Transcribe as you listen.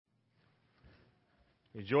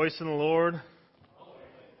Rejoice in the Lord.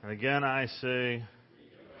 And again I say,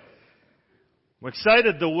 I'm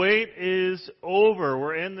excited. The wait is over.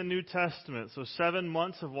 We're in the New Testament. So 7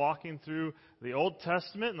 months of walking through the Old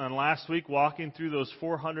Testament, and then last week walking through those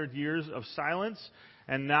 400 years of silence.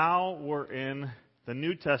 And now we're in the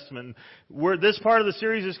New Testament. This part of the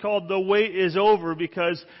series is called The Wait is Over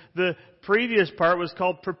because the previous part was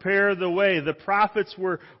called Prepare the Way. The prophets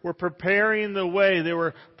were preparing the way. They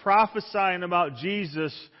were prophesying about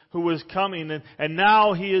Jesus who was coming. And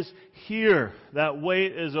now He is here. That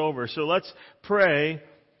wait is over. So let's pray,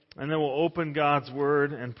 and then we'll open God's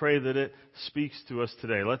Word and pray that it speaks to us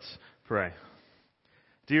today. Let's pray.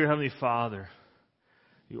 Dear Heavenly Father,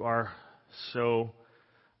 You are so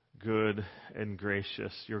good and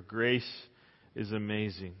gracious. Your grace is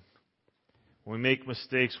amazing. When we make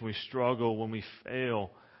mistakes, when we struggle, when we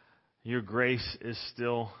fail, Your grace is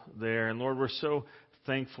still there. And Lord, we're so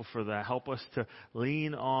thankful for that. Help us to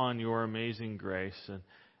lean on Your amazing grace. And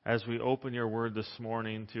as we open Your Word this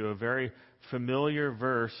morning to a very familiar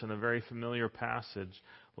verse and a very familiar passage,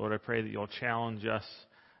 Lord, I pray that You'll challenge us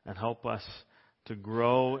and help us to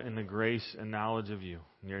grow in the grace and knowledge of You.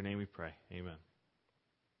 In Your name we pray. Amen.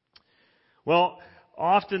 Well,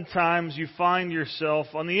 oftentimes you find yourself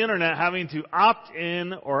on the internet having to opt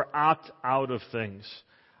in or opt out of things.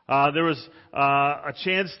 There was a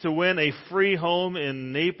chance to win a free home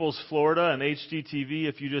in Naples, Florida, an HGTV.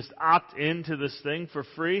 If you just opt into this thing for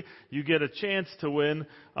free, you get a chance to win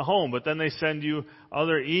a home. But then they send you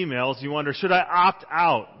other emails. You wonder, should I opt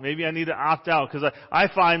out? Maybe I need to opt out. Because I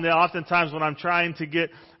find that oftentimes when I'm trying to get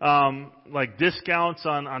like discounts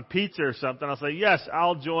on pizza or something, I'll say, yes,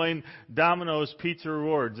 I'll join Domino's Pizza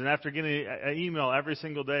Rewards. And after getting an email every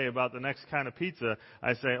single day about the next kind of pizza,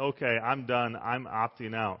 I say, okay, I'm done. I'm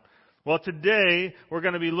opting out. Well, today we're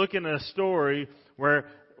going to be looking at a story where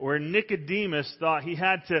Nicodemus thought he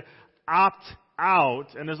had to opt out,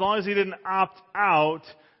 and as long as he didn't opt out,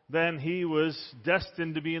 then he was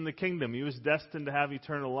destined to be in the kingdom. He was destined to have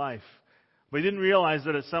eternal life. But he didn't realize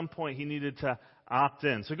that at some point he needed to opt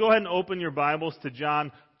in. So go ahead and open your Bibles to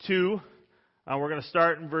John 2. We're going to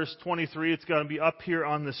start in verse 23. It's going to be up here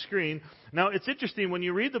on the screen. Now, it's interesting, when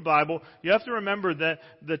you read the Bible, you have to remember that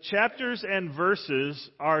the chapters and verses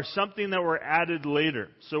are something that were added later.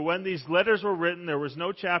 So when these letters were written, there was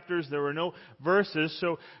no chapters, there were no verses.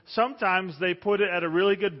 So sometimes they put it at a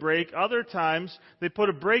really good break. Other times they put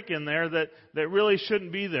a break in there that really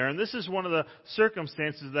shouldn't be there. And this is one of the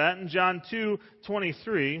circumstances of that. In John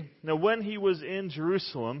 2:23, now when He was in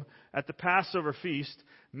Jerusalem at the Passover feast,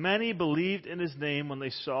 many believed in His name when they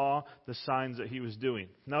saw the signs that He was doing.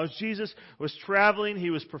 Now, as Jesus was traveling, He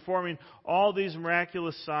was performing all these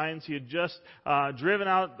miraculous signs. He had just driven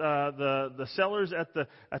out the sellers at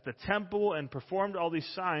the temple and performed all these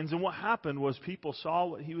signs. And what happened was people saw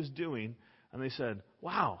what He was doing, and they said,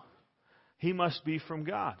 wow, He must be from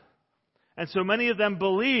God. And so many of them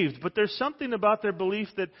believed, but there's something about their belief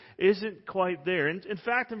that isn't quite there. In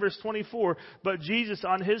fact, in verse 24, but Jesus,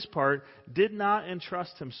 on His part, did not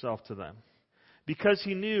entrust Himself to them, because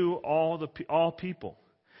He knew all people.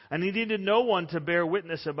 And He needed no one to bear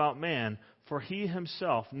witness about man, for He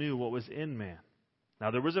Himself knew what was in man.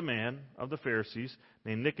 Now there was a man of the Pharisees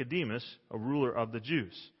named Nicodemus, a ruler of the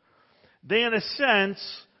Jews. They, in a sense,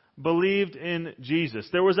 believed in Jesus.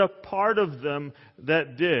 There was a part of them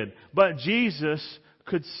that did. But Jesus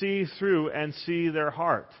could see through and see their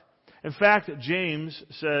heart. In fact, James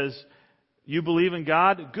says, you believe in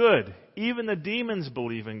God? Good. Even the demons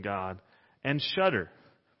believe in God and shudder.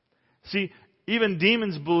 See, even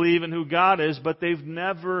demons believe in who God is, but they've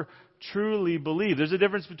never truly believed. There's a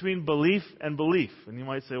difference between belief and belief. And you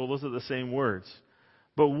might say, well, those are the same words.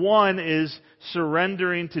 But one is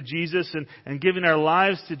surrendering to Jesus and giving our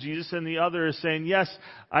lives to Jesus, and the other is saying, yes,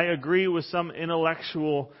 I agree with some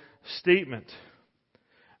intellectual statement.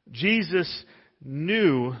 Jesus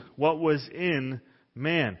knew what was in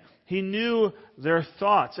man. He knew their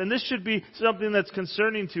thoughts. And this should be something that's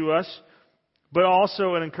concerning to us, but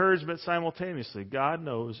also an encouragement simultaneously. God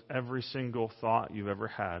knows every single thought you've ever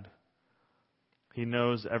had. He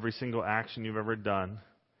knows every single action you've ever done.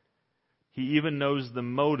 He even knows the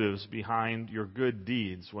motives behind your good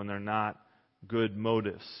deeds when they're not good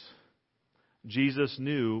motives. Jesus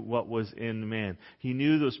knew what was in man. He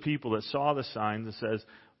knew those people that saw the signs and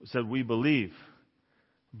said, we believe.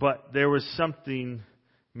 But there was something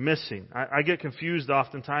missing. I get confused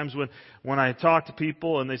oftentimes when I talk to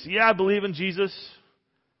people and they say, yeah, I believe in Jesus.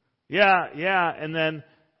 Yeah. And then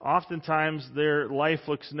oftentimes their life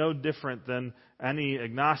looks no different than any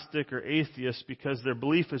agnostic or atheist because their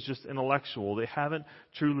belief is just intellectual. They haven't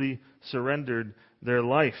truly surrendered their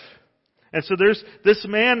life. And so there's this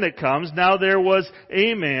man that comes. Now there was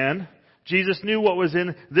a man. Jesus knew what was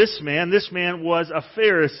in this man. This man was a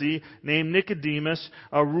Pharisee named Nicodemus,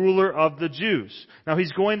 a ruler of the Jews. Now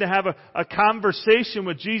he's going to have a conversation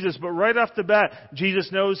with Jesus, but right off the bat,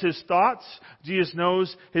 Jesus knows his thoughts. Jesus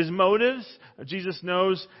knows his motives. Jesus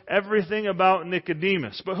knows everything about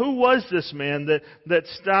Nicodemus. But who was this man that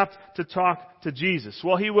stopped to talk to Jesus?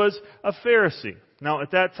 Well, he was a Pharisee. Now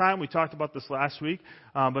at that time, we talked about this last week,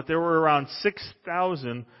 but there were around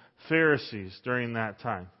 6,000 Pharisees during that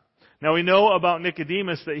time. Now we know about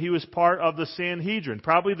Nicodemus that he was part of the Sanhedrin,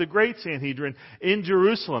 probably the Great Sanhedrin in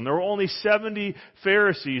Jerusalem. There were only 70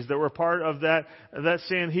 Pharisees that were part of that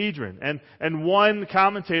Sanhedrin. And one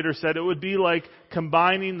commentator said it would be like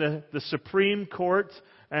combining the Supreme Court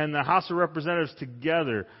and the House of Representatives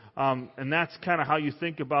together. And that's kind of how you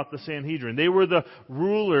think about the Sanhedrin. They were the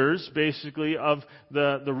rulers, basically, of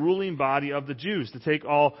the ruling body of the Jews, to take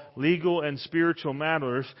all legal and spiritual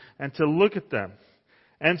matters and to look at them.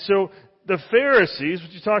 And so the Pharisees,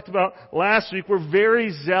 which you talked about last week, were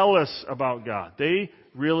very zealous about God. They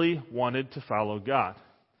really wanted to follow God.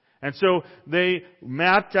 And so they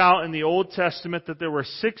mapped out in the Old Testament that there were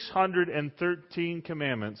 613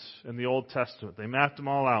 commandments in the Old Testament. They mapped them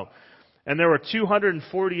all out. And there were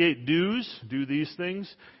 248 do's, do these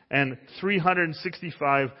things, and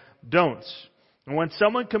 365 don'ts. And when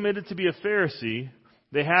someone committed to be a Pharisee,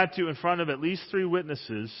 they had to, in front of at least 3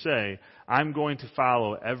 witnesses, say, I'm going to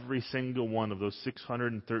follow every single one of those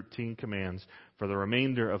 613 commands for the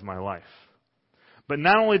remainder of my life. But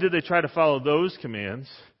not only did they try to follow those commands,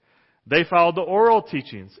 they followed the oral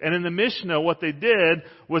teachings. And in the Mishnah, what they did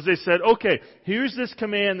was they said, okay, here's this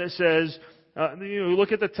command that says,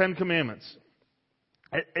 look at the 10 Commandments.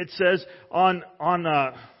 It says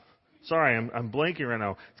sorry, I'm blanking right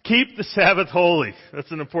now. Keep the Sabbath holy.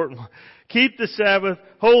 That's an important one. Keep the Sabbath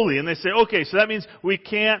holy. And they say, okay, so that means we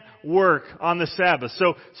can't work on the Sabbath.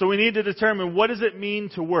 So we need to determine, what does it mean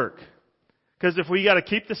to work? Because if we got to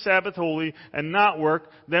keep the Sabbath holy and not work,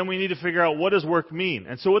 then we need to figure out, what does work mean?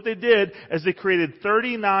 And so what they did is they created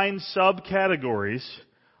 39 subcategories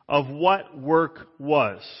of what work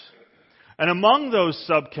was. And among those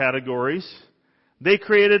subcategories, they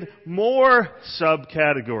created more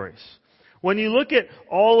subcategories. When you look at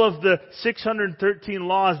all of the 613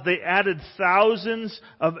 laws, they added thousands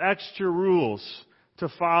of extra rules to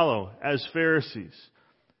follow as Pharisees.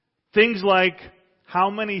 Things like how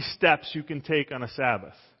many steps you can take on a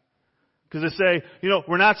Sabbath. Because they say,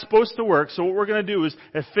 we're not supposed to work, so what we're going to do is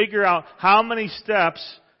figure out how many steps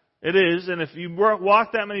it is, and if you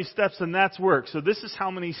walk that many steps, then that's work. So this is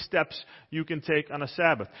how many steps you can take on a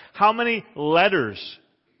Sabbath. How many letters,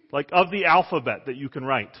 like of the alphabet, that you can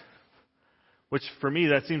write. Which for me,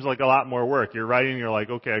 that seems like a lot more work. You're writing, you're like,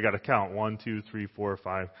 okay, I got to count. 1, 2, 3, 4,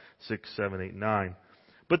 5, 6, 7, 8, 9.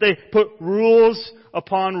 But they put rules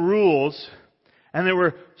upon rules, and they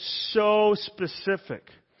were so specific.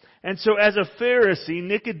 And so as a Pharisee,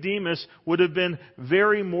 Nicodemus would have been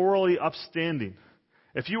very morally upstanding.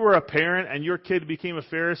 If you were a parent and your kid became a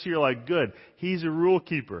Pharisee, you're like, good, he's a rule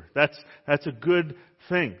keeper. That's a good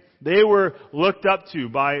thing. They were looked up to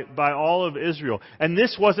by all of Israel. And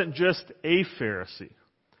this wasn't just a Pharisee.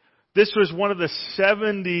 This was one of the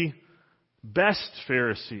 70 best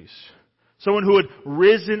Pharisees. Someone who had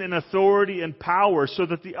risen in authority and power so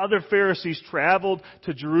that the other Pharisees traveled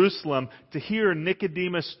to Jerusalem to hear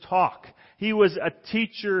Nicodemus talk. He was a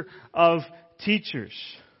teacher of teachers.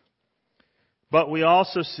 But we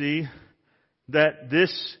also see that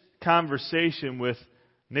this conversation with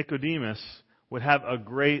Nicodemus would have a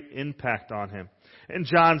great impact on him. In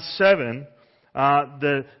John 7,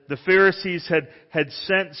 the Pharisees had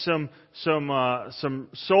sent some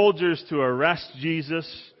soldiers to arrest Jesus,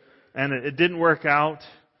 and it didn't work out.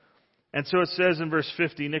 And so it says in verse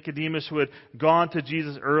 50, Nicodemus, who had gone to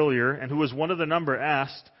Jesus earlier and who was one of the number,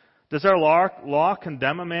 asked, "Does our law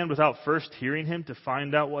condemn a man without first hearing him to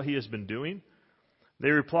find out what he has been doing?"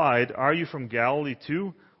 They replied, "Are you from Galilee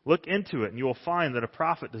too? Look into it, and you will find that a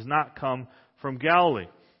prophet does not come from Galilee."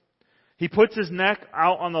 He puts his neck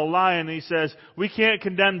out on the line and he says, we can't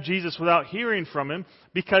condemn Jesus without hearing from him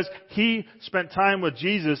because he spent time with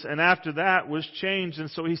Jesus and after that was changed.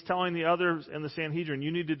 And so he's telling the others in the Sanhedrin,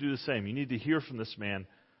 you need to do the same. You need to hear from this man.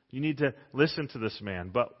 You need to listen to this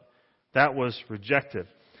man. But that was rejected.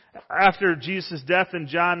 After Jesus' death in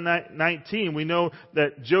John 19, we know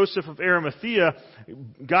that Joseph of Arimathea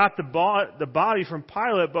got the body from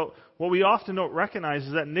Pilate, but what we often don't recognize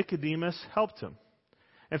is that Nicodemus helped him.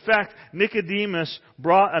 In fact, Nicodemus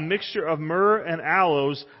brought a mixture of myrrh and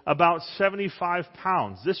aloes, about 75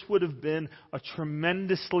 pounds. This would have been a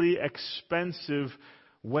tremendously expensive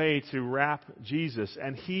way to wrap Jesus.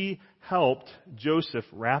 And he helped Joseph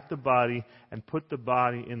wrap the body and put the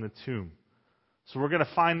body in the tomb. So we're going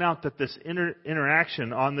to find out that this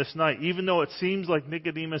interaction on this night, even though it seems like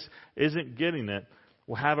Nicodemus isn't getting it,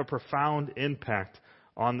 will have a profound impact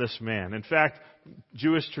on this man. In fact,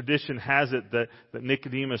 Jewish tradition has it that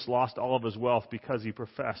Nicodemus lost all of his wealth because he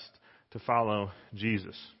professed to follow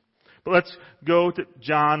Jesus. But let's go to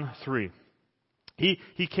John 3.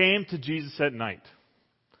 He came to Jesus at night.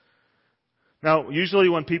 Now, usually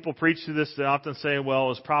when people preach to this, they often say, well, it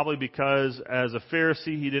was probably because as a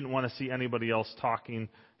Pharisee, he didn't want to see anybody else talking.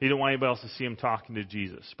 He didn't want anybody else to see him talking to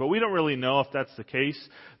Jesus. But we don't really know if that's the case.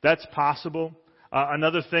 That's possible.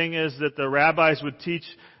 Another thing is that the rabbis would teach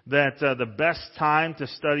that the best time to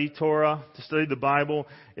study Torah, to study the Bible,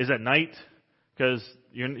 is at night because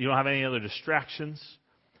you don't have any other distractions.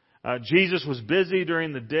 Jesus was busy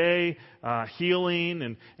during the day,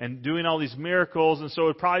 healing and doing all these miracles, and so it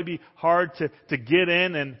would probably be hard to get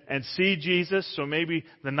in and see Jesus, so maybe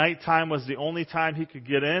the nighttime was the only time he could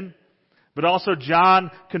get in. But also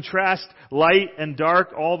John contrasts light and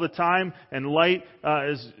dark all the time, and light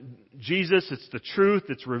is Jesus, it's the truth,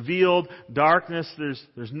 it's revealed. Darkness,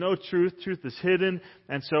 there's no truth, truth is hidden,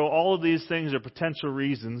 and so all of these things are potential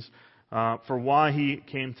reasons for why he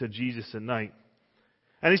came to Jesus at night.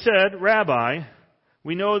 And he said, Rabbi,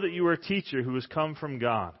 we know that you are a teacher who has come from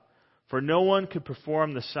God, for no one could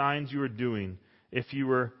perform the signs you are doing if you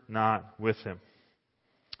were not with him.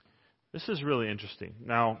 This is really interesting.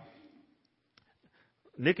 Now,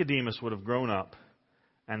 Nicodemus would have grown up,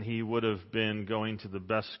 and he would have been going to the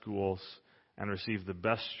best schools and received the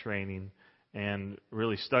best training and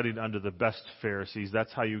really studied under the best Pharisees.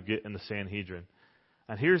 That's how you get in the Sanhedrin.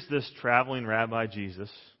 And here's this traveling Rabbi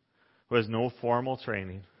Jesus, who has no formal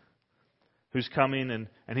training, who's coming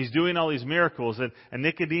and he's doing all these miracles, and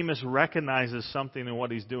Nicodemus recognizes something in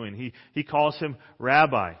what he's doing. He calls him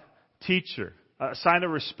Rabbi, teacher, a sign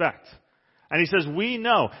of respect. And he says, we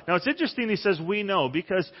know. Now it's interesting he says we know,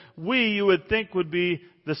 because we, you would think, would be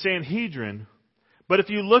the Sanhedrin. But if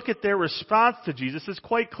you look at their response to Jesus, it's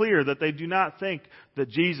quite clear that they do not think that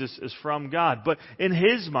Jesus is from God. But in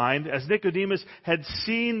his mind, as Nicodemus had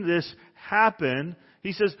seen this happen,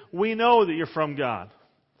 he says, we know that you're from God.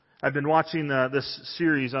 I've been watching this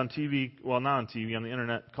series on TV, well, not on TV, on the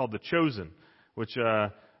internet, called The Chosen, which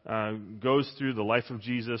goes through the life of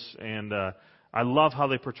Jesus, and I love how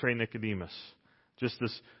they portray Nicodemus. Just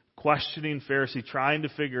this questioning Pharisee trying to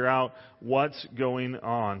figure out what's going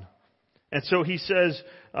on. And so he says,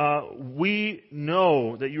 we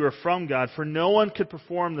know that you are from God, for no one could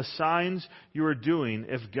perform the signs you are doing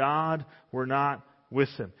if God were not with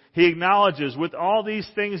him. He acknowledges, with all these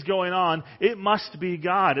things going on, it must be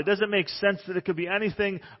God. It doesn't make sense that it could be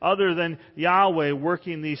anything other than Yahweh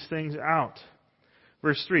working these things out.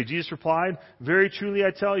 Verse 3, Jesus replied, very truly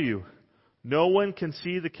I tell you, no one can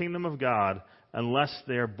see the kingdom of God unless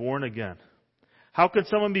they are born again. How could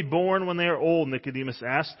someone be born when they are old? Nicodemus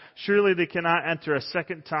asked. Surely they cannot enter a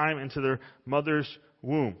second time into their mother's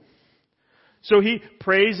womb. So he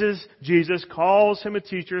praises Jesus, calls him a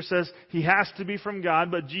teacher, says he has to be from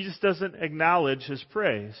God, but Jesus doesn't acknowledge his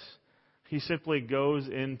praise. He simply goes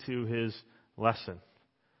into his lesson.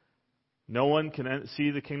 No one can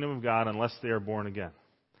see the kingdom of God unless they are born again.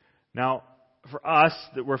 Now, for us,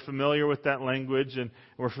 that we're familiar with that language and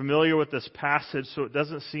we're familiar with this passage, so it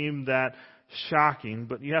doesn't seem that shocking,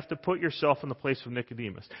 but you have to put yourself in the place of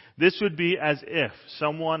Nicodemus. This would be as if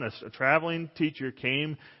someone, a traveling teacher,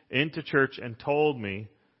 came into church and told me,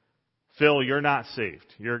 Phil, you're not saved.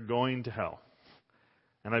 You're going to hell.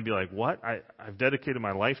 And I'd be like, what? I've dedicated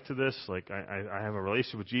my life to this. Like, I have a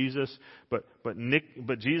relationship with Jesus. But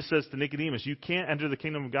Jesus says to Nicodemus, you can't enter the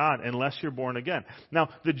kingdom of God unless you're born again. Now,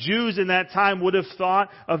 the Jews in that time would have thought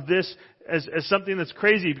of this as something that's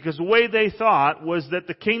crazy, because the way they thought was that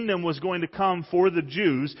the kingdom was going to come for the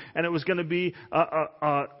Jews, and it was going to be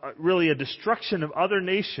really a destruction of other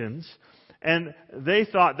nations. And they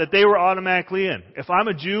thought that they were automatically in. If I'm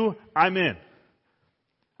a Jew, I'm in.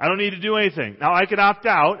 I don't need to do anything. Now, I can opt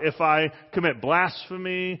out if I commit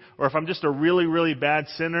blasphemy or if I'm just a really, really bad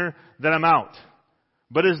sinner, then I'm out.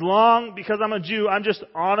 But because I'm a Jew, I'm just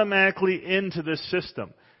automatically into this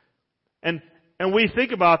system. And we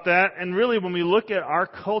think about that, and really when we look at our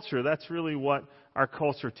culture, that's really what our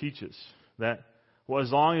culture teaches. That, well,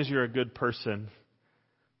 as long as you're a good person,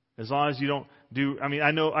 as long as you don't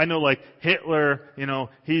I know like Hitler,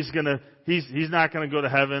 he's not gonna go to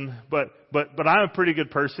heaven, but I'm a pretty good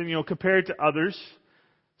person, compared to others.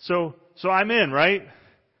 So I'm in, right?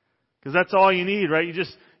 Because that's all you need, right? You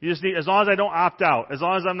just need, as long as I don't opt out, as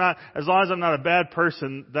long as I'm not a bad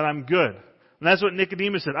person, then I'm good. And that's what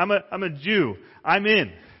Nicodemus said. I'm a Jew. I'm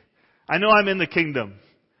in. I know I'm in the kingdom.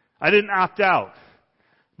 I didn't opt out.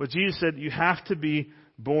 But Jesus said, you have to be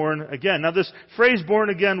born again. Now this phrase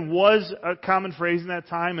born again was a common phrase in that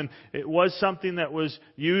time, and it was something that was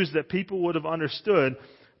used that people would have understood.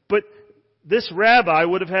 But this rabbi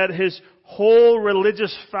would have had his whole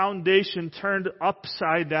religious foundation turned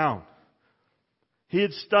upside down. He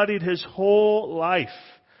had studied his whole life,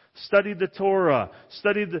 studied the Torah,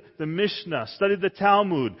 studied the Mishnah, studied the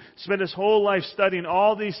Talmud, spent his whole life studying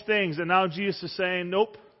all these things, and now Jesus is saying,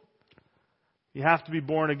 nope, you have to be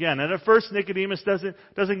born again. And at first Nicodemus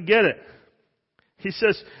doesn't get it. He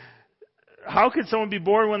says, how can someone be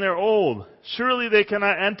born when they're old? Surely they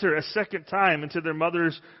cannot enter a second time into their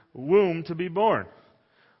mother's womb to be born.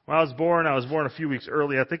 When I was born a few weeks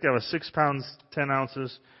early. I think I was 6 pounds, 10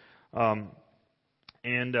 ounces.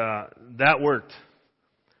 And that worked.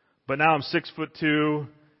 But now I'm 6'2",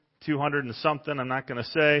 200 and something, I'm not going to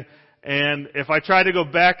say. And if I try to go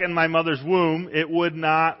back in my mother's womb, it would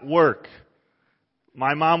not work.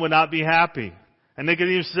 My mom would not be happy. And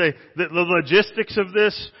Nicodemus say that the logistics of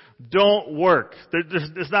this don't work.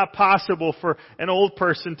 It's not possible for an old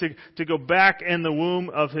person to go back in the womb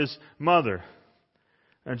of his mother.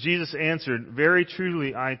 And Jesus answered, very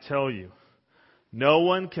truly I tell you, no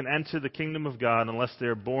one can enter the kingdom of God unless they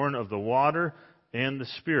are born of the water and the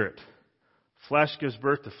Spirit. Flesh gives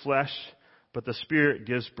birth to flesh, but the Spirit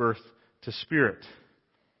gives birth to spirit.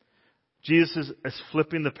 Jesus is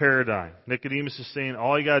flipping the paradigm. Nicodemus is saying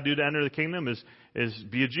all you got to do to enter the kingdom is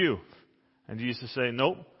be a Jew. And Jesus is saying,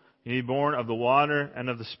 nope, you need to be born of the water and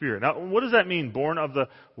of the Spirit. Now, what does that mean, born of the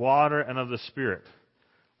water and of the Spirit?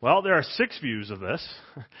 Well, there are 6 views of this,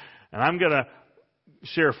 and I'm going to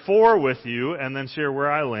share 4 with you and then share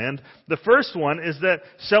where I land. The first one is that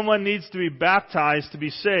someone needs to be baptized to be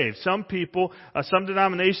saved. Some people, some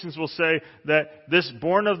denominations will say that this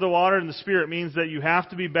born of the water and the Spirit means that you have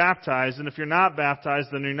to be baptized, and if you're not baptized,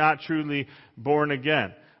 then you're not truly born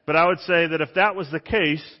again. But I would say that if that was the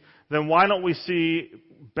case, then why don't we see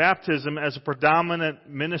baptism as a predominant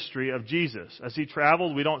ministry of Jesus? As he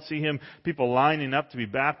traveled, we don't see people lining up to be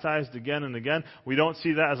baptized again and again. We don't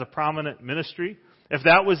see that as a prominent ministry. If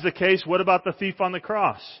that was the case, what about the thief on the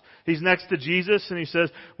cross? He's next to Jesus and he says,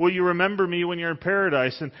 will you remember me when you're in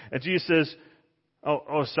paradise? And Jesus says,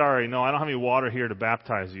 oh, sorry, no, I don't have any water here to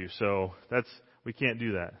baptize you, so we can't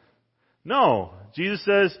do that. No, Jesus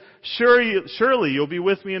says, surely you'll be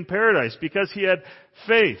with me in paradise, because he had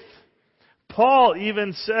faith. Paul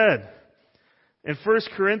even said in 1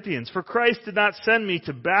 Corinthians, for Christ did not send me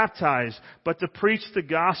to baptize, but to preach the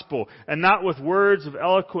gospel, and not with words of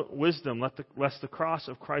eloquent wisdom, lest the cross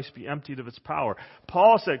of Christ be emptied of its power.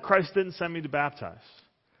 Paul said, Christ didn't send me to baptize.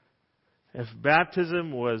 If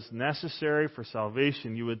baptism was necessary for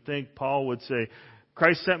salvation, you would think Paul would say,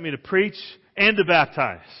 Christ sent me to preach and to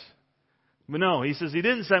baptize. But no, he says he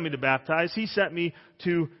didn't send me to baptize, he sent me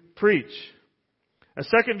to preach. A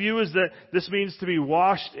second view is that this means to be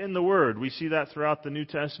washed in the Word. We see that throughout the New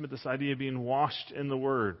Testament, this idea of being washed in the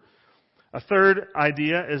Word. A third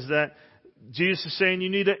idea is that Jesus is saying you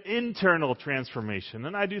need an internal transformation.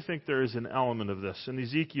 And I do think there is an element of this. In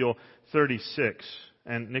Ezekiel 36,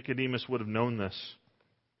 and Nicodemus would have known this,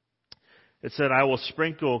 it said, I will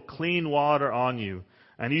sprinkle clean water on you,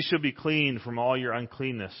 and you shall be clean from all your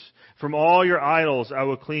uncleanness. From all your idols I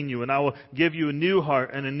will clean you, and I will give you a new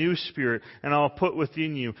heart and a new spirit, and I will put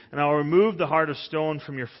within you, and I will remove the heart of stone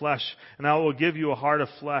from your flesh, and I will give you a heart of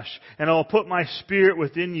flesh, and I will put my spirit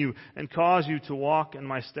within you, and cause you to walk in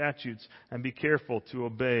my statutes, and be careful to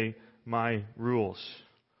obey my rules.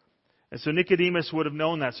 And so Nicodemus would have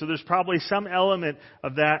known that. So there's probably some element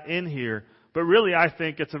of that in here, but really I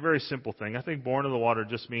think it's a very simple thing. I think born of the water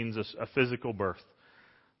just means a physical birth.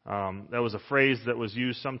 That was a phrase that was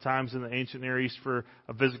used sometimes in the ancient Near East for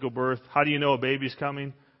a physical birth. How do you know a baby's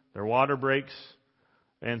coming? Their water breaks.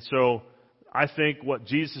 And so I think what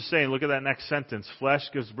Jesus is saying, look at that next sentence, flesh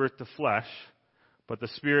gives birth to flesh, but the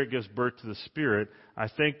Spirit gives birth to the Spirit. I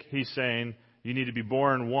think he's saying you need to be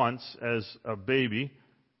born once as a baby,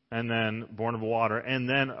 and then born of water, and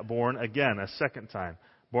then born again a second time,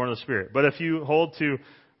 born of the Spirit. But if you hold to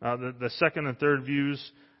the second and third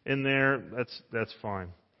views in there, that's fine.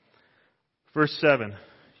 Verse 7,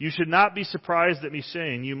 you should not be surprised at me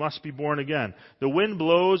saying, you must be born again. The wind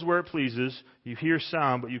blows where it pleases, you hear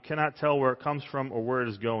sound, but you cannot tell where it comes from or where it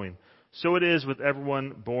is going. So it is with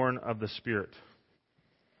everyone born of the Spirit.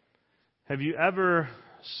 Have you ever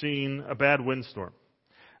seen a bad windstorm?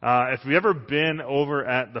 If you've ever been over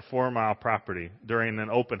at the 4 Mile property during an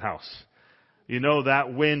open house, you know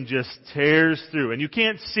that wind just tears through. And you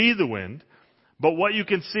can't see the wind, But what you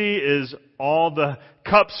can see is all the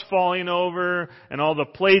cups falling over and all the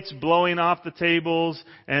plates blowing off the tables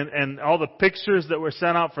and all the pictures that were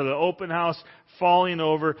sent out for the open house falling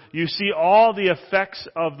over. You see all the effects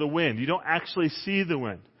of the wind. You don't actually see the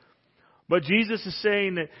wind. But Jesus is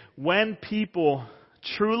saying that when people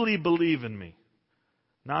truly believe in me,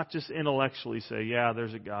 not just intellectually say, yeah,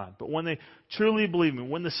 there's a God, but when they truly believe in me,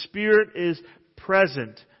 when the Spirit is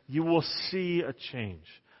present, you will see a change.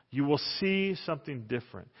 You will see something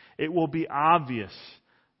different. It will be obvious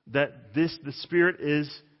that the Spirit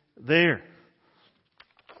is there.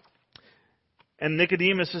 And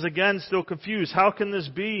Nicodemus is again still confused. How can this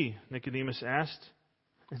be? Nicodemus asked.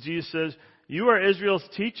 And Jesus says, you are Israel's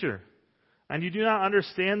teacher, and you do not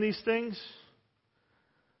understand these things?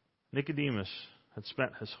 Nicodemus had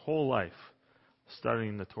spent his whole life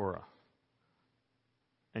studying the Torah,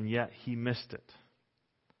 and yet he missed it.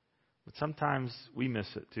 But sometimes we miss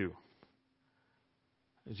it too.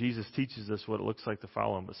 Jesus teaches us what it looks like to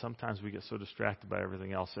follow Him, but sometimes we get so distracted by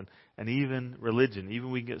everything else. And even religion, even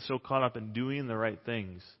we get so caught up in doing the right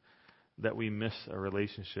things that we miss a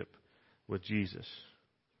relationship with Jesus.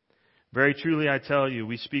 Very truly I tell you,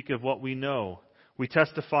 we speak of what we know. We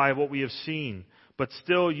testify of what we have seen. But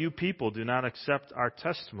still you people do not accept our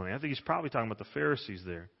testimony. I think he's probably talking about the Pharisees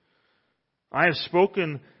there. I have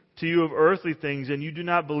spoken to you of earthly things, and you do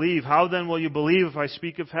not believe. How then will you believe if I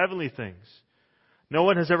speak of heavenly things? No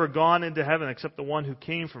one has ever gone into heaven except the one who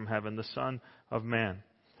came from heaven, the Son of Man.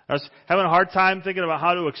 I was having a hard time thinking about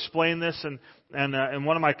how to explain this, and in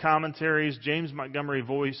one of my commentaries, James Montgomery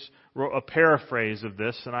Boice wrote a paraphrase of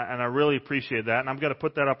this, and I really appreciate that, and I'm going to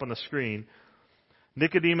put that up on the screen.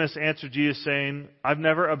 Nicodemus answered Jesus saying, I've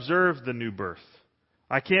never observed the new birth.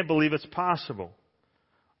 I can't believe it's possible.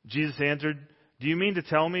 Jesus answered, do you mean to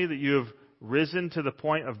tell me that you have risen to the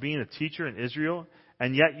point of being a teacher in Israel,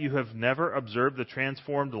 and yet you have never observed the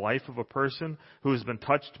transformed life of a person who has been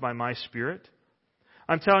touched by my Spirit?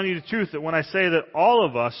 I'm telling you the truth that when I say that all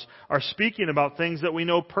of us are speaking about things that we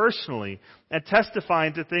know personally and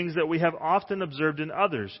testifying to things that we have often observed in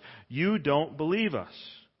others, you don't believe us.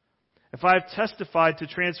 If I have testified to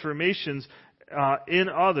transformations in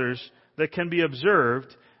others that can be observed,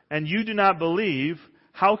 and you do not believe,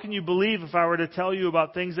 how can you believe if I were to tell you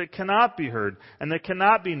about things that cannot be heard and that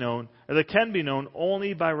cannot be known, or that can be known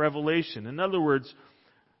only by revelation? In other words,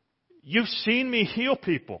 you've seen me heal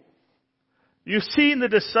people. You've seen the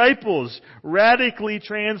disciples radically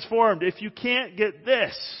transformed. If you can't get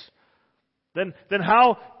this, then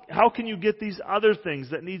how can you get these other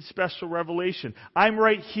things that need special revelation? I'm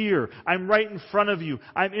right here. I'm right in front of you.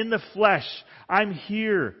 I'm in the flesh. I'm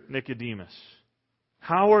here, Nicodemus.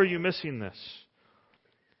 How are you missing this?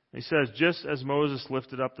 He says, just as Moses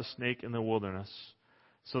lifted up the snake in the wilderness,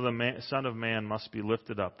 so the Son of Man must be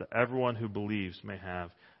lifted up, that everyone who believes may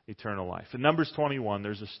have eternal life. In Numbers 21,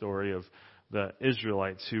 there's a story of the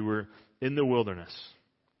Israelites who were in the wilderness.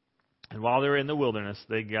 And while they were in the wilderness,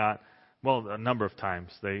 they got, a number of times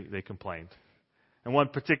they complained. And one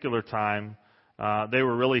particular time, they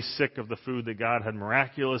were really sick of the food that God had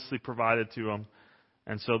miraculously provided to them.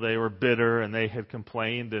 And so they were bitter and they had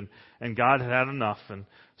complained and God had enough. And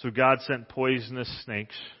so God sent poisonous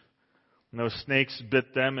snakes. And those snakes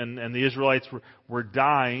bit them and the Israelites were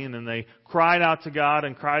dying and they cried out to God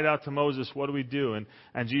and cried out to Moses, what do we do?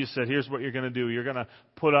 And Jesus said, here's what you're going to do. You're going to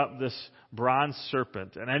put up this bronze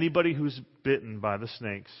serpent. And anybody who's bitten by the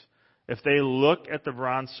snakes, if they look at the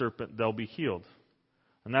bronze serpent, they'll be healed.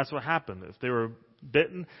 And that's what happened. If they were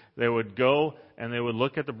bitten, they would go and they would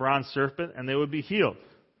look at the bronze serpent and they would be healed.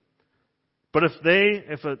 But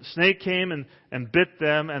if a snake came and bit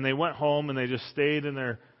them and they went home and they just stayed in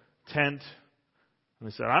their tent and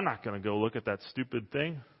they said, I'm not going to go look at that stupid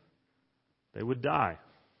thing, they would die.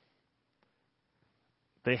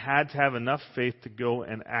 They had to have enough faith to go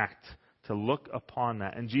and act, to look upon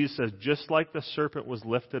that. And Jesus says, just like the serpent was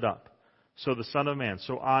lifted up, so the Son of Man,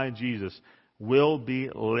 so I, Jesus, will be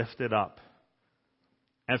lifted up.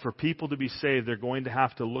 And for people to be saved, they're going to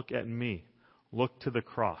have to look at me, look to the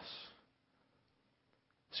cross.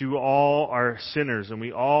 So we all are sinners and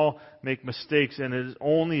we all make mistakes, and it is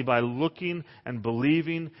only by looking and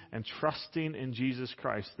believing and trusting in Jesus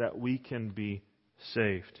Christ that we can be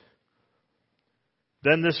saved.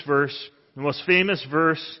 Then this verse, the most famous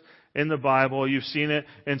verse in the Bible. You've seen it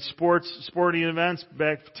in sporting events.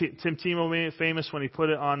 Back Tim Tebow made it famous when he put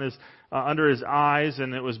it on his under his eyes,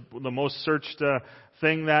 and it was the most searched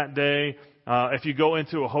thing that day. If you go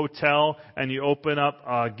into a hotel and you open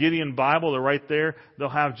up Gideon Bible, they're right there. They'll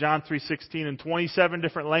have John 3:16 in 27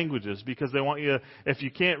 different languages because they want you to, if you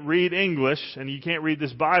can't read English and you can't read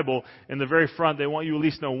this Bible, in the very front they want you to at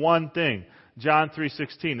least know one thing. John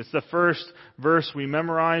 3:16. It's the first verse we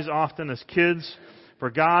memorize often as kids. For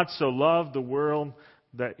God so loved the world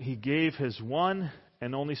that He gave His one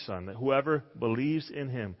and only Son, that whoever believes in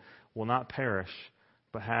Him will not perish,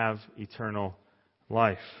 but have eternal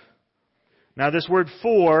life. Now this word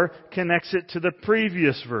 "for" connects it to the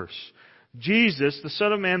previous verse. Jesus, the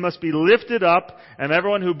Son of Man, must be lifted up, and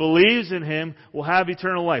everyone who believes in Him will have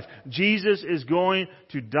eternal life. Jesus is going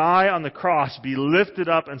to die on the cross, be lifted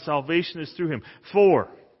up, and salvation is through Him. For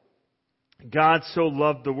God so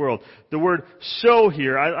loved the world. The word "so"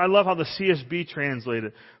 here, I love how the CSB translated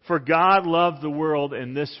it. For God loved the world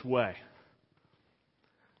in this way.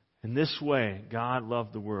 In this way, God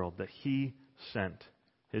loved the world, that He sent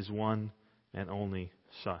His one and only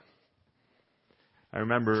Son. I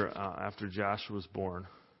remember after Joshua was born,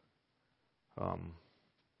 I've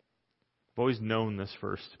always known this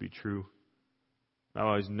verse to be true. I've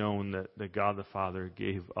always known that God the Father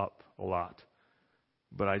gave up a lot.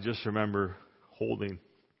 But I just remember holding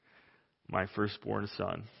my firstborn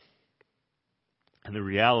son and the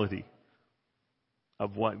reality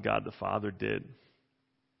of what God the Father did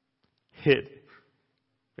hit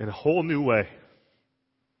in a whole new way.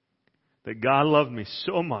 That God loved me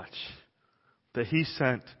so much that He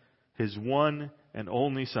sent His one and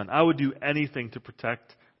only Son. I would do anything to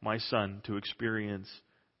protect my son to experience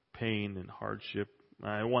pain and hardship.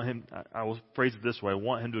 I will phrase it this way, I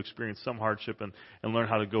want him to experience some hardship and learn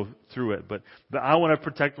how to go through it. But I want to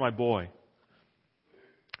protect my boy.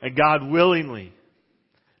 And God willingly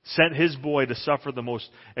sent His boy to suffer the most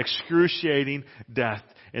excruciating death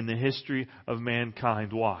in the history of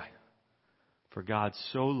mankind. Why? For God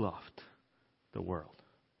so loved the world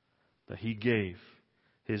that He gave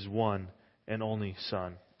His one and only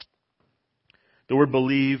Son. The word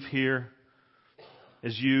 "believe" here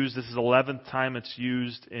is used. This is the 11th time it's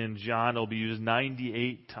used in John. It'll be used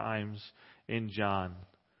 98 times in John.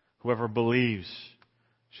 Whoever believes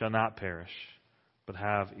shall not perish, but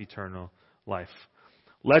have eternal life.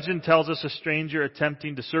 Legend tells us a stranger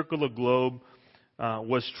attempting to circle the globe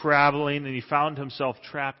was traveling, and he found himself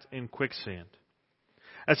trapped in quicksand.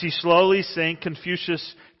 As he slowly sank,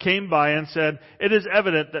 Confucius came by and said, "It is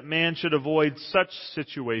evident that man should avoid such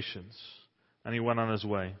situations." And he went on his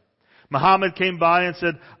way. Muhammad came by and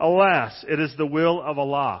said, "Alas, it is the will of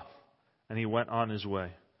Allah." And he went on his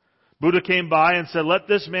way. Buddha came by and said, "Let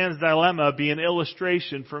this man's dilemma be an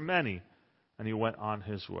illustration for many." And he went on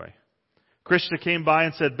his way. Krishna came by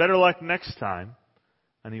and said, "Better luck next time."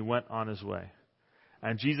 And he went on his way.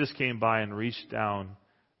 And Jesus came by and reached down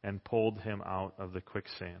and pulled him out of the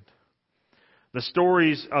quicksand. The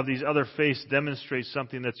stories of these other faiths demonstrate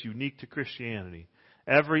something that's unique to Christianity.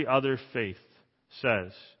 Every other faith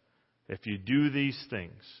says, if you do these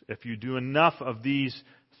things, if you do enough of these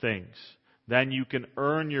things, then you can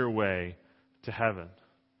earn your way to heaven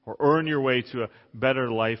or earn your way to a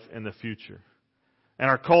better life in the future. And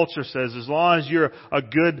our culture says, as long as you're a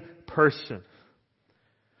good person.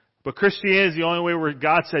 But Christianity is the only way where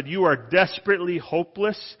God said, you are desperately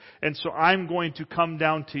hopeless, and so I'm going to come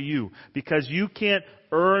down to you because you can't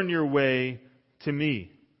earn your way to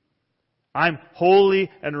me. I'm holy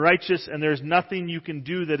and righteous, and there's nothing you can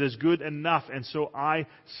do that is good enough, and so I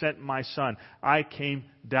sent my Son. I came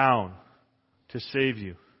down to save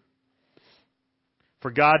you.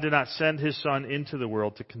 For God did not send His Son into the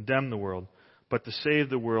world to condemn the world, but to save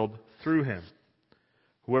the world through Him.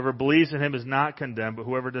 Whoever believes in Him is not condemned, but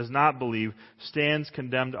whoever does not believe stands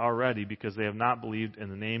condemned already because they have not believed in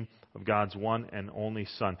the name of God's one and only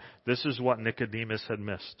Son. This is what Nicodemus had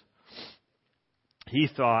missed. He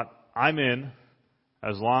thought, I'm in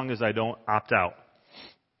as long as I don't opt out.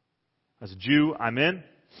 As a Jew, I'm in.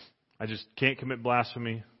 I just can't commit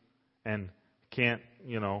blasphemy and can't,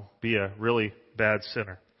 be a really bad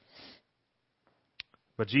sinner.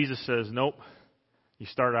 But Jesus says, nope, you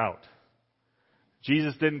start out.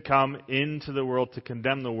 Jesus didn't come into the world to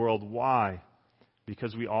condemn the world. Why?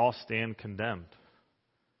 Because we all stand condemned.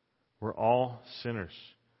 We're all sinners.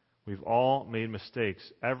 We've all made mistakes.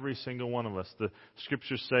 Every single one of us. The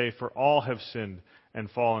Scriptures say, for all have sinned and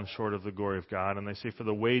fallen short of the glory of God. And they say, for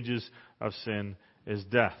the wages of sin is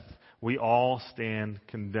death. We all stand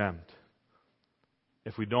condemned.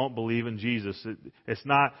 If we don't believe in Jesus, it's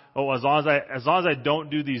not, as long as I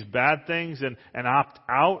don't do these bad things and opt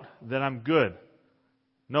out, then I'm good.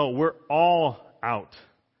 No, we're all out.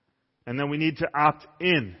 And then we need to opt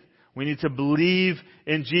in. We need to believe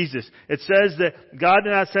in Jesus. It says that God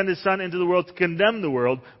did not send His Son into the world to condemn the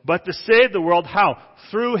world, but to save the world. How?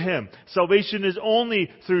 Through Him. Salvation is only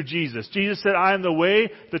through Jesus. Jesus said, I am the way,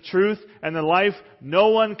 the truth, and the life. No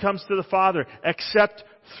one comes to the Father except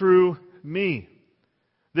through me.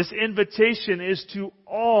 This invitation is to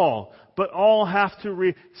all, but all have to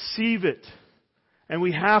receive it. And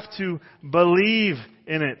we have to believe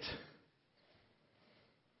in it.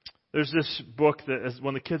 There's this book that,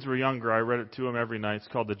 when the kids were younger, I read it to them every night. It's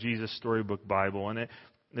called the Jesus Storybook Bible. And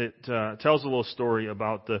it tells a little story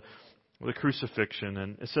about the crucifixion.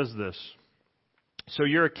 And it says this: "So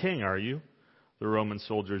you're a king, are you?" the Roman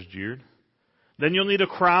soldiers jeered. "Then you'll need a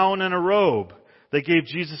crown and a robe." They gave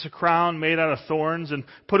Jesus a crown made out of thorns and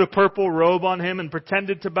put a purple robe on him and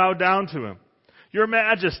pretended to bow down to him. "Your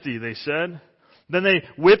Majesty," they said. Then they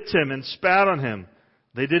whipped him and spat on him.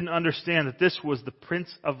 They didn't understand that this was the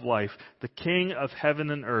Prince of Life, the King of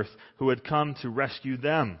heaven and earth, who had come to rescue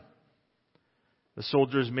them. The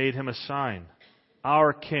soldiers made him a sign,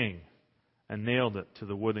 "Our King," and nailed it to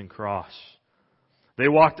the wooden cross. They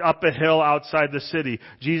walked up a hill outside the city.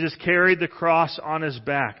 Jesus carried the cross on his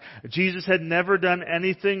back. Jesus had never done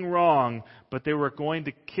anything wrong, but they were going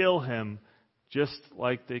to kill him just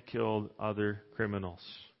like they killed other criminals.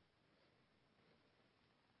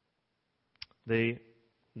 They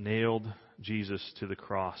nailed Jesus to the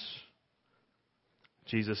cross.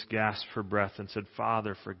 Jesus gasped for breath and said,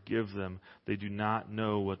 "Father, forgive them. They do not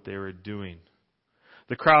know what they are doing."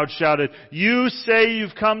 The crowd shouted, "You say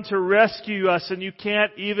you've come to rescue us and you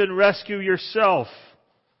can't even rescue yourself."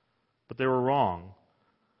 But they were wrong.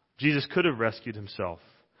 Jesus could have rescued himself.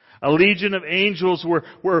 A legion of angels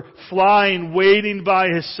were flying, waiting by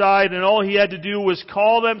his side, and all he had to do was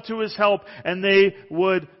call them to his help and they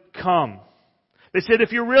would come. They said,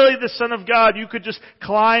 "If you're really the Son of God, you could just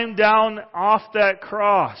climb down off that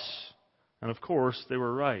cross." And of course, they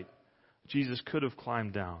were right. Jesus could have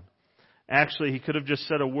climbed down. Actually, he could have just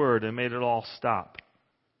said a word and made it all stop.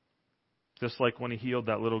 Just like when he healed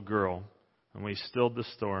that little girl, and when he stilled the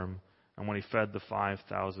storm, and when he fed the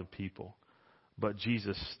 5,000 people. But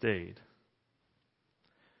Jesus stayed.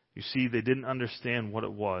 You see, they didn't understand what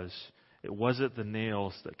it was. It wasn't the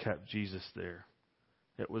nails that kept Jesus there.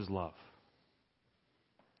 It was love.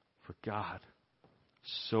 For God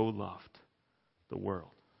so loved the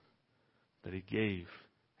world that he gave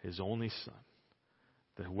his only Son,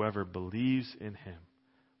 that whoever believes in him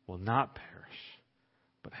will not perish,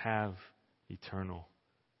 but have eternal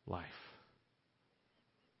life.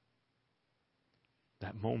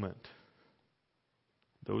 That moment,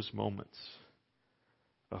 those moments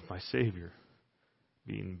of my Savior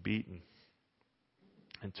being beaten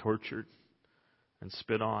and tortured and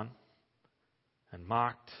spit on and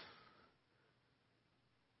mocked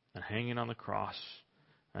and hanging on the cross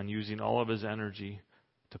and using all of his energy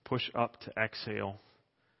to push up to exhale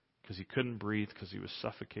because he couldn't breathe because he was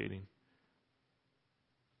suffocating.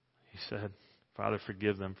 He said, "Father,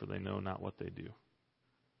 forgive them, for they know not what they do."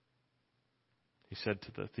 He said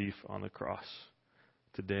to the thief on the cross,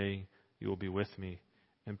 "Today you will be with me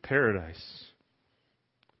in paradise,"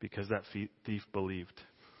 because that thief believed.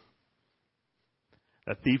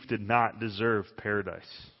 That thief did not deserve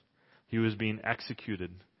paradise. He was being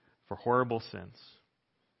executed for horrible sins.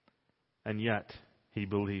 And yet, he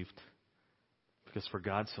believed. Because for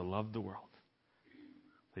God so loved the world,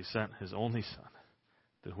 he sent his only Son,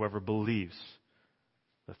 that whoever believes,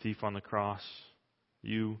 the thief on the cross,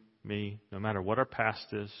 you, me, no matter what our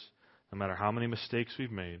past is, no matter how many mistakes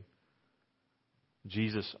we've made,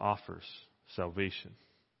 Jesus offers salvation.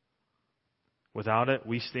 Without it,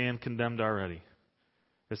 we stand condemned already.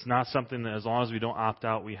 It's not something that as long as we don't opt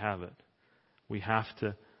out, we have it. We have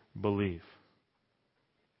to believe.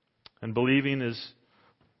 And believing is,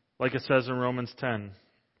 like it says in Romans 10,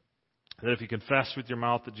 that if you confess with your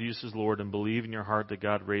mouth that Jesus is Lord and believe in your heart that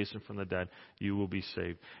God raised him from the dead, you will be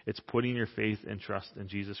saved. It's putting your faith and trust in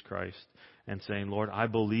Jesus Christ and saying, "Lord, I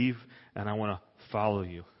believe and I want to follow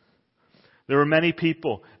you." There were many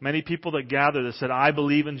people that gathered that said, "I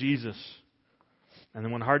believe in Jesus." And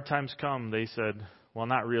then when hard times come, they said, "Well,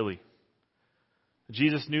 not really."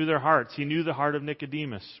 Jesus knew their hearts. He knew the heart of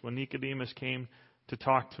Nicodemus when Nicodemus came to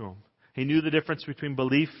talk to him. He knew the difference between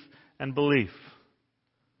belief and belief.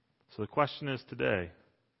 So the question is today,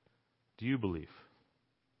 do you believe?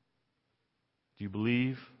 Do you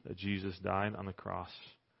believe that Jesus died on the cross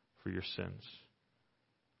for your sins?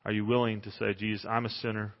 Are you willing to say, "Jesus, I'm a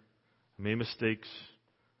sinner. I made mistakes.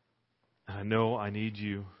 And I know I need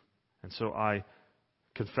you. And so I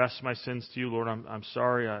confess my sins to you. Lord, I'm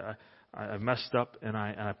sorry. I've messed up and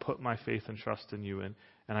I put my faith and trust in you. And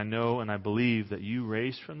I know and I believe that you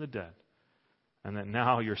raised from the dead. And that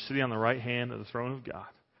now you're sitting on the right hand of the throne of God.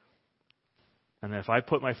 And that if I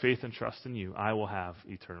put my faith and trust in you, I will have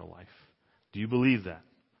eternal life." Do you believe that?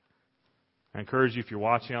 I encourage you, if you're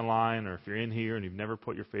watching online or if you're in here and you've never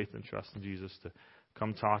put your faith and trust in Jesus, to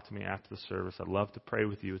come talk to me after the service. I'd love to pray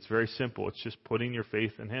with you. It's very simple. It's just putting your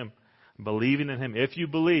faith in Him, believing in Him. If you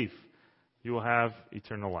believe, you will have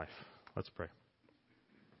eternal life. Let's pray.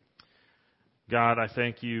 God, I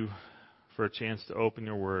thank you for a chance to open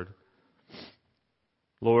your word.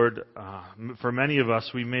 Lord, for many of us,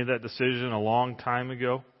 we made that decision a long time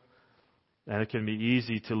ago, and it can be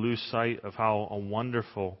easy to lose sight of how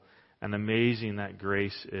wonderful and amazing that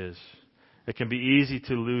grace is. It can be easy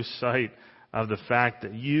to lose sight of the fact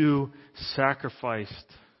that you sacrificed.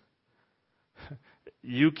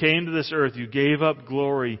 You came to this earth. You gave up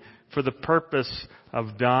glory for the purpose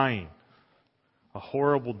of dying a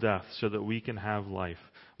horrible death so that we can have life.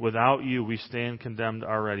 Without you, we stand condemned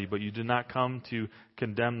already, but you did not come to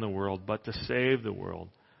condemn the world, but to save the world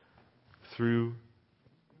through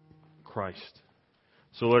Christ.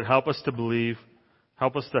 So Lord, help us to believe.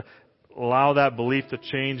 Help us to allow that belief to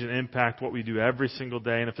change and impact what we do every single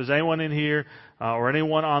day. And if there's anyone in here or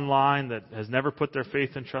anyone online that has never put their faith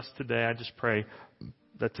and trust today, I just pray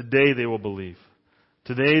that today they will believe.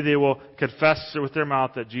 Today they will confess with their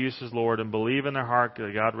mouth that Jesus is Lord and believe in their heart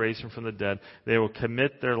that God raised Him from the dead. They will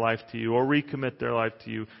commit their life to you or recommit their life to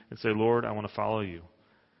you and say, Lord, I want to follow you.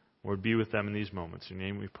 Lord, be with them in these moments. In your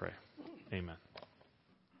name we pray. Amen.